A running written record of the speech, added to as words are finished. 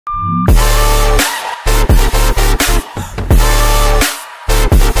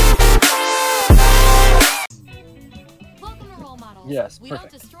Yes, we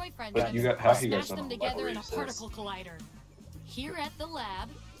perfect. don't destroy But friendships, you got half you smash guys them on together in a libraries. particle collider. Here at the lab,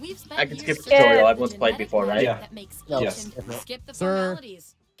 we've spent I can skip years the tutorial. studying Everyone's the played genetic before, right? code Yeah. that makes Yes. each and skip the Sir.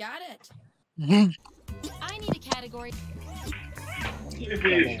 formalities. Got it. I need a category.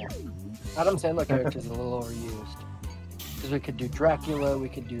 Adam Sandler character is a little overused. Because we could do Dracula, we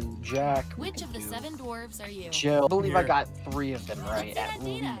could do Jack. we Which could of the do 7 dwarves are you? Jill. I believe I Here. got 3 of them right Data, at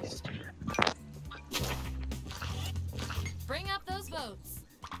data. least. Bring up those votes.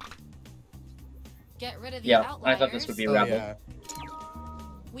 Get rid of the Yeah, outliers. I thought this would be Oh, Rebel. yeah.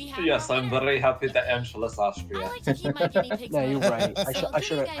 We have Yes, our I'm winner. very happy that Angeles I Austria. like to keep my guinea pigs No, you're motivated, right. so I give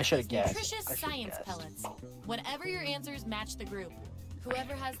should you have guys guessed. nutritious I should've science guessed. pellets. Whatever your answers match the group.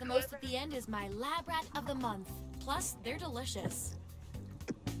 Whoever has the most at the end is my lab rat of the month. Plus, they're delicious.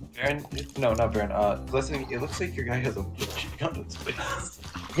 Baron, no, not Baron. Listening, it looks like your guy has a gun in his face.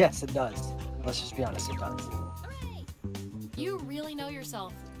 Yes, it does. Let's just be honest, it does. Hooray! You really know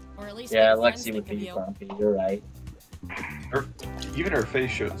yourself, or at least Yeah, your friends Lexi would think of be you. grumpy. You're right. Even her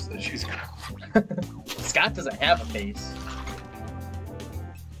face shows that she's. Scott doesn't have a face.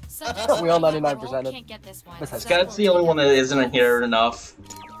 Subjects We all who 99%ed. can't get this one. Besides so Scott's the we'll only take one that up isn't here enough.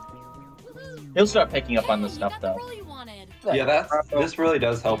 Woohoo! He'll start picking up on Hey, this you stuff got the though. role you wanted. Yeah, this really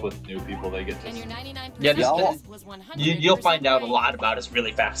does help with new people. They get And your to. 99% Yeah, this- was 100% You'll find out a right. lot about us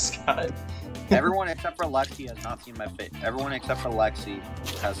really fast, Scott. Everyone except for Lexi has not seen my face. Everyone except for Lexi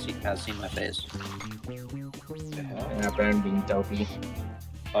has seen my face. Yeah, Baron being dopey.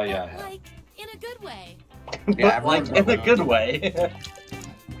 Oh yeah. But, like, in a good way. Yeah, But, like, in a good way.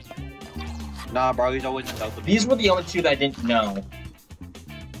 Nah, bro, he's always in love with me. These were the only 2 that I didn't know.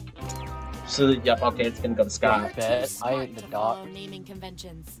 So, yep, okay, it's gonna go to Scott. You're bet too smart I ate the to dot. follow naming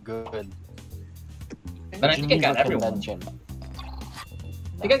conventions. Good. But I think I got Geneva everyone. Convention.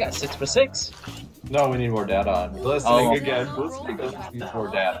 I think I got 6 for 6. No, we need more data on. Listening Oh. again. Listening needs more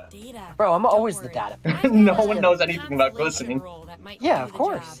data. Bro, I'm Don't always the worry. data. I've No got one a knows anything about constellation glistening. role that might Yeah, do of the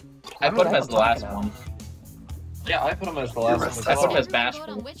course. job. I put him as the last about. one. Yeah, I put him as the last one. I put him as Everyone vote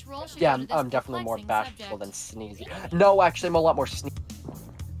bashful. on which role should Yeah, go to I'm this definitely more perplexing bashful than subject. sneezy. No, actually, I'm a lot more sneezy.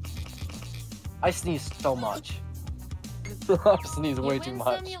 I sneeze so much. I sneeze You way win too some,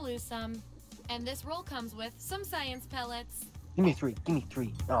 much. you lose some. And this roll comes with some science pellets. Give me 3. Give me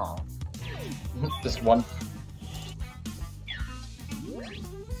 3. Oh. Just one.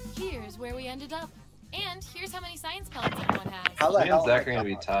 Here's where we ended up. And here's how many science pellets everyone has. How the Me and hell? Zach are gonna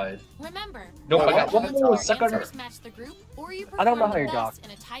be tied. Remember, Nope, I What? got one more, your sucker. answers match the group, or you I don't know perform how the you're best docked.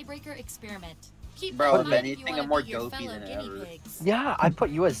 in a tiebreaker experiment. Keep Bro, that if in mind anything, you I'm wanna more beat your dopey fellow than guinea ever. pigs. Yeah, I put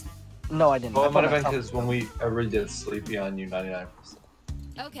you as. No, I didn't. Well, I it might put have been myself- because when we already did Sleepy on you 99%.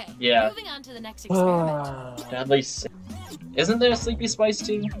 Okay, Yeah. moving on to the next experiment. At least. Isn't there a Sleepy Spice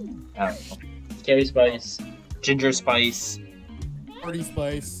too? I don't know. Scary Spice, Ginger Spice, Party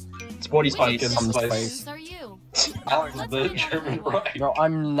Spice. Sporty Which Spice. of Some these spice. foods are you? Alex, Let's the find out German who you are. right. No,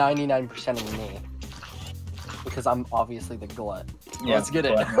 I'm 99%ing me. Because I'm obviously the glut. Yeah, Let's get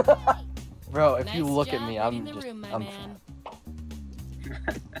it. but- Bro, if Nice you look at job me, reading I'm the just. room, my I'm man.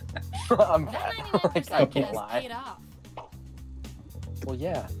 fat. I'm That fat. 99% Like, I can't has lie. paid off. Well,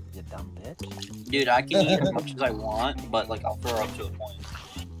 yeah, you dumb bitch. Dude, I can eat as much as I want, but like I'll throw up to a point.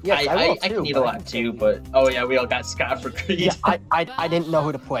 Yes, I, will I too, can eat a but I lot can too, still but oh yeah, we all got Scott for greed. Yeah, I didn't know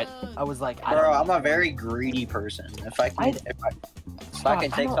who to put. I was like, I Bro, don't, I'm a very greedy person. If I can, if I Scott, can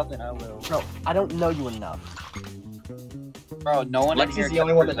take don't- something, I will. Bro, I don't know you enough. Bro, no one in here Lexi's the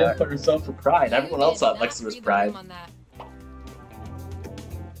only one that except didn't for put herself for pride. Everyone else thought Not Lexi was read the pride. room on that. Zach.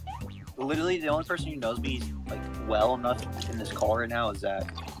 Literally, the only person who knows me like well enough in this call right now is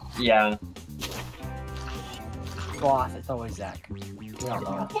Zach. Yeah. Sloth, it's always Zach. We all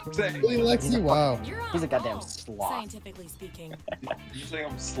know it. Really, Lexi? Wow. You're on He's a goddamn roll, sloth. Scientifically speaking. You saying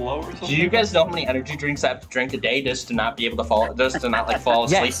I'm slow or something? Do you guys know how many energy drinks I have to drink a day just to not be able to fall, just to not like fall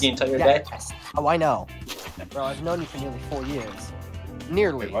asleep Yes. the entire day? Yes. Oh, I know. Bro, I've known you for nearly 4 years.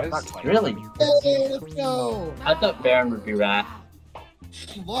 Nearly. Wait, why is- not quite. Really? Hey, let's go. I thought Baron would be right.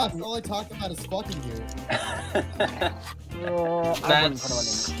 What? All I talk about is fucking you. I wouldn't put him on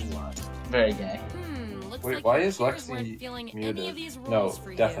That's the squad. very gay. Looks Wait, like why your is peers Lexi weren't feeling any muted? of these No, roles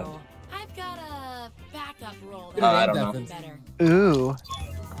for deafened. you. I've got a backup role Dude, that I I'm don't know. deafened. better. Ooh.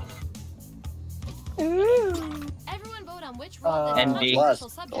 Ooh. Everyone vote on which role this NB. controversial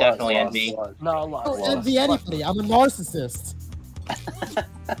subject Definitely is. NB. No, look. I don't envy anybody. I'm a narcissist.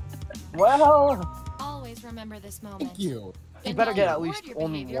 Well, Always remember this moment. Thank you. he And better now get at reward least your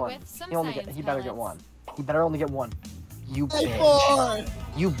only behavior one. with some He science better get pellets. one. He better only get one. You Hey, bitch. boy!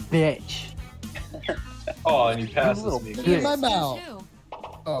 You bitch. Oh, and he passes little me. bitch. In my Here's mouth. two.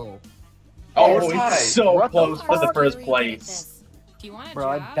 Oh. Oh, it's tied. it's so What the close to the Don't first worry about place. this. Do you want a Bro,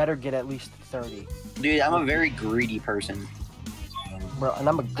 I job? better get at least 30. Dude, I'm a very greedy person. Bro, and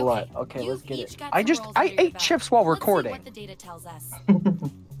I'm a glut. Okay, You've let's get each it. got I some just, rolls I under your ate belt. chips while Let's see recording. what the data tells us.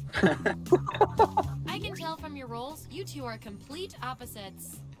 I can tell from your rolls, you two are complete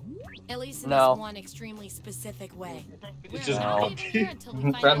opposites. At least in No. this one extremely specific way. We're It's just not grumpy. even here until we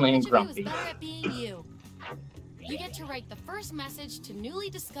find Friendly out and which of you is grumpy. better at being you. You get to write the first message to newly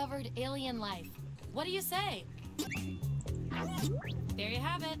discovered alien life. What do you say? There you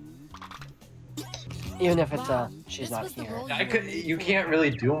have it. Even if it's, Wow, she's this not was the here. role I you were could. made You for. can't really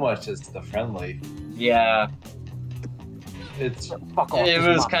do much as the friendly. Yeah, It It's Fuck off. it this is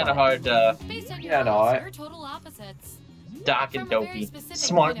was not kind of funny. hard to Based on your Yeah, no, roles, I- you're total opposites. Doc and From a very Dopey. specific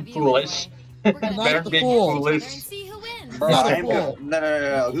Smart point and of view, foolish. anyway. We're gonna Not test the each fool. other and Foolish. see who wins. Bro, Not I a am fool. good. No.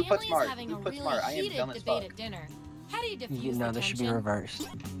 The Who put family is smart? having Who a put really smart? I am heated dumb as debate fuck. at dinner. How do you diffuse No, the this should be tension? reversed.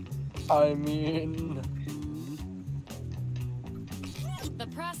 I mean... The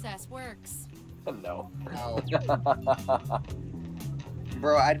process works. No. Ow.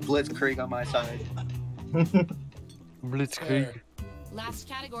 Bro, I'd blitzkrieg on my side. Blitzkrieg. Last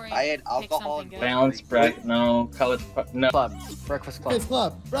category. I had Pick alcohol something and good. Bounce, bracket, no. College, no. Club. Breakfast club. Breakfast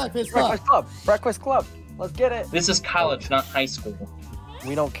club. Breakfast club. Breakfast club. Breakfast club. Let's get it. This is college, not high school.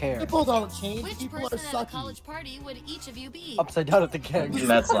 We don't care. People don't change. Which People are person at a sucky. college party would each of you be? Upside down at the keg.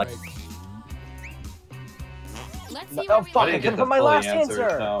 That's like Let's No, see where oh, we fuck, I I didn't couldn't get the put my fully last answer.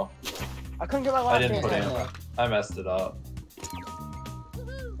 answer. No, I couldn't get my last I didn't put answer. in. I messed it up.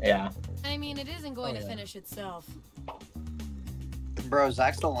 yeah. I mean, it isn't going Oh, to yeah. finish itself. Bro,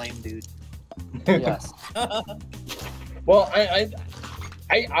 Zach's the lame dude. Yes. Well, I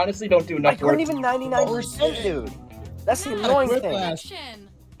honestly don't do I enough work. couldn't even 99%, dude. That's the annoying quit thing. that. Action.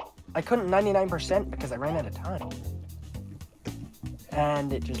 I couldn't 99% because I ran out of time.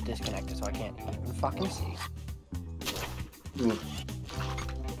 And it just disconnected, so I can't even fucking see.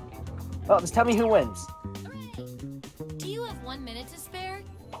 Oh, just tell me who wins. Do you have 1 minute to spare?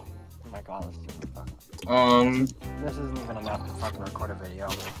 Oh my god, let's do it. This This isn't even enough to fucking record a video.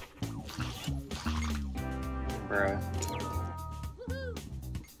 Bro.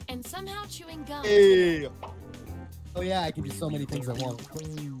 And somehow chewing gum. Hey. Oh yeah, I can do so many things at once.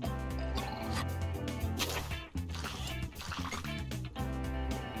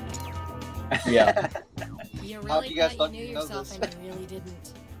 yeah. You How'd really you guys thought you fucking knew know yourself this? and you really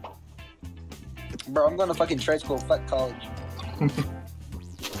didn't. Bro, I'm going to fucking trade school. Fuck college.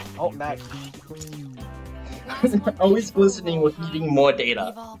 Oh, Mac. Last one, Always please. glistening with needing more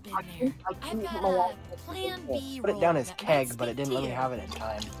data. We've all been there. I've couldn't got put my last a plan B Put it roll down as that keg, might but it speak didn't to let me you. have it in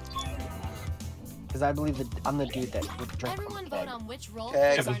time. Because I believe that I'm the dude that would drink Everyone from vote keg. on which role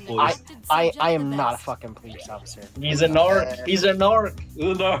Keg is our of neglected I subject am the not a best. fucking police officer. He's a narc. He's a narc.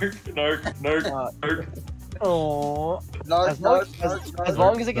 Narc. Oh, Narc, as long narc, as, narc, as narc.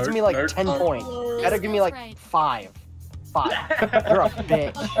 long as it gets me like Nerd, 10 nerd. points, Nerd. better give me Feels like right. 5. 5. You're a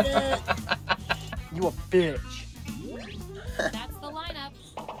bitch. You a bitch. That's the lineup.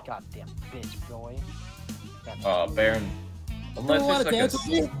 Goddamn bitch, boy. Baron. You Unless want to there's dance like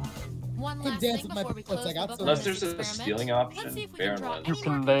with me? One Can last dance thing with my before we puppets, close I got the book some. on unless this there's a experiment. stealing Let's option, see if we can Baron draw wins. You any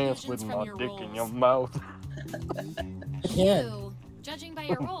can more dance with conclusions my from your dick in your roles. mouth. I can. You, judging by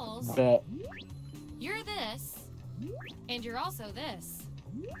your roles, Bet. you're this, and you're also this.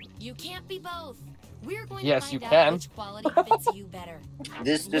 You can't be both. We're going Yes, to you find out can. which quality fits you better.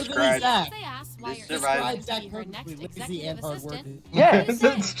 This Look at describes. Zach. They ask why This you're survives- surprised Zach to be her next perfectly lazy executive and assistant. hardworking. Yes. What do you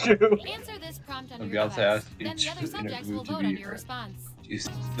That's say? true. Answer this prompt on When your Beyonce device. asked Then the each other subjects will interview to vote be on your her. response. Jeez,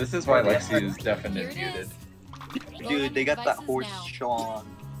 this is why Lexi is Here definitely it muted. is. Vote on Dude, they your got that devices horse now. show on.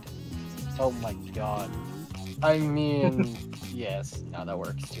 Oh my god. I mean, yes. No, that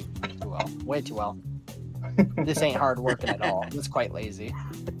works too well. Way too well. This ain't hard working at all. It's quite lazy.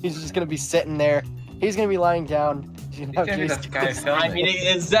 He's just gonna be sitting there. He's gonna be lying down. He's gonna have Maybe that's Jason- the guy I filming. mean,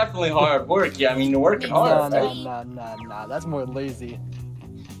 it's definitely hard work. Yeah, I mean, you're working No, hard. no, Right? no. That's more lazy. Hey,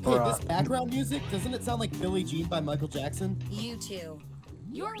 Bruh. this background music, doesn't it sound like Billie Jean by Michael Jackson? You two.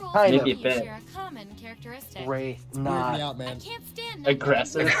 Your roles Kind and of. you Maybe a bit. share a common characteristic. Great. Weirded me Not out, I man. can't stand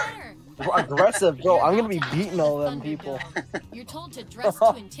Aggressive. better. aggressive, bro. You're I'm gonna about be to beating enter all the them people. Thunderdome. You're told to dress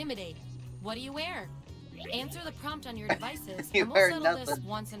to intimidate. What do you wear? Answer the prompt on your devices, You and we'll wear settle this nothing.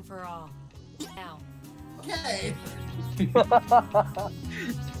 once and for all. Now, Okay.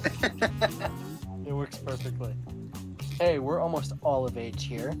 It works perfectly. Hey, we're almost all of age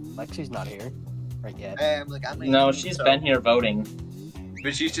here. Lexi's not here. Right yet. I'm like, I'm No, she's been here voting.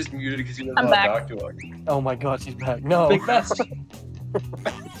 But she's just muted because she doesn't I'm want to back. talk to her. Oh my god, she's back. No. Big best.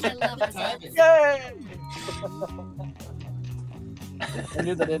 I love this. Yay! I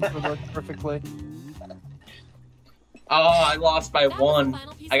knew that intro worked perfectly. Oh, I lost by That was the 1.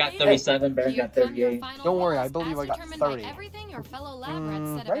 final piece I of got data. 37, Baron Here got come your 38. final Don't worry, I votes, believe as I got determined by 30. everything your fellow lab rats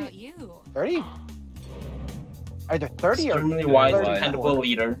said right. about you. 30? Either 30 or Extremely wise, 30. dependable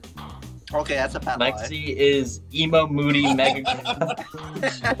leader. Okay, that's a bad lie. Lexi is emo, moody, mega.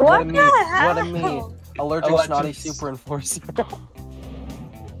 What a the me. What a hell? me. Allergic, Alleged. snotty, super enforcer.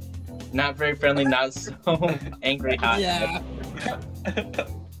 Not very friendly, not so angry, hot. Yeah.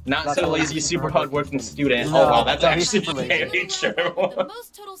 Not That's so a lazy, lazy, super super hardworking student. No, Oh wow, that's that is actually super very lazy. true. The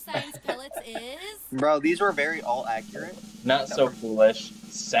most total science pellets is. Bro, these were very all accurate. Not so foolish.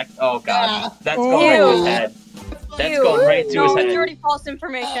 Oh god, Ah. that's going right to his head. That's Ew. going right to No, his it's head. already false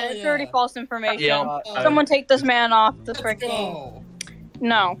information. Oh, It's already yeah. false information. Yeah. Someone take this man off the Let's freaking. go.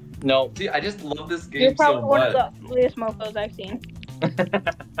 No. No. See, I just love this You're game so probably one much. of the ugliest mofos I've seen.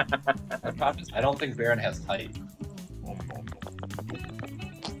 I promise, I don't think Baron has height.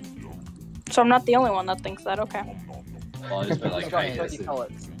 So I'm not the only one that thinks that. Okay. Well, I just feel like He's got height 30 is,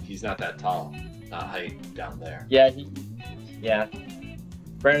 pellets. he's not that tall. Not height down there. Yeah. Yeah.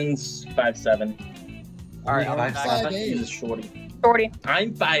 Baron's 5'7". Alright, Only I'm back. 5'8". He's a shorty. 40.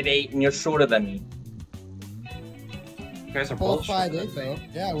 I'm 5'8" and you're shorter than me. You guys are Both both 5'8" though.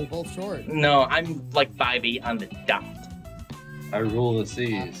 Yeah, we're both short. No, I'm like 5'8" on the dot. I rule the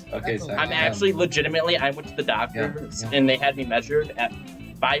seas. Okay, so I'm actually legitimately. I went to the doctor and they had me measured at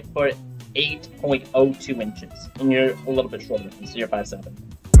 5'8.02 inches, and you're a little bit shorter than me, so you're 5'7".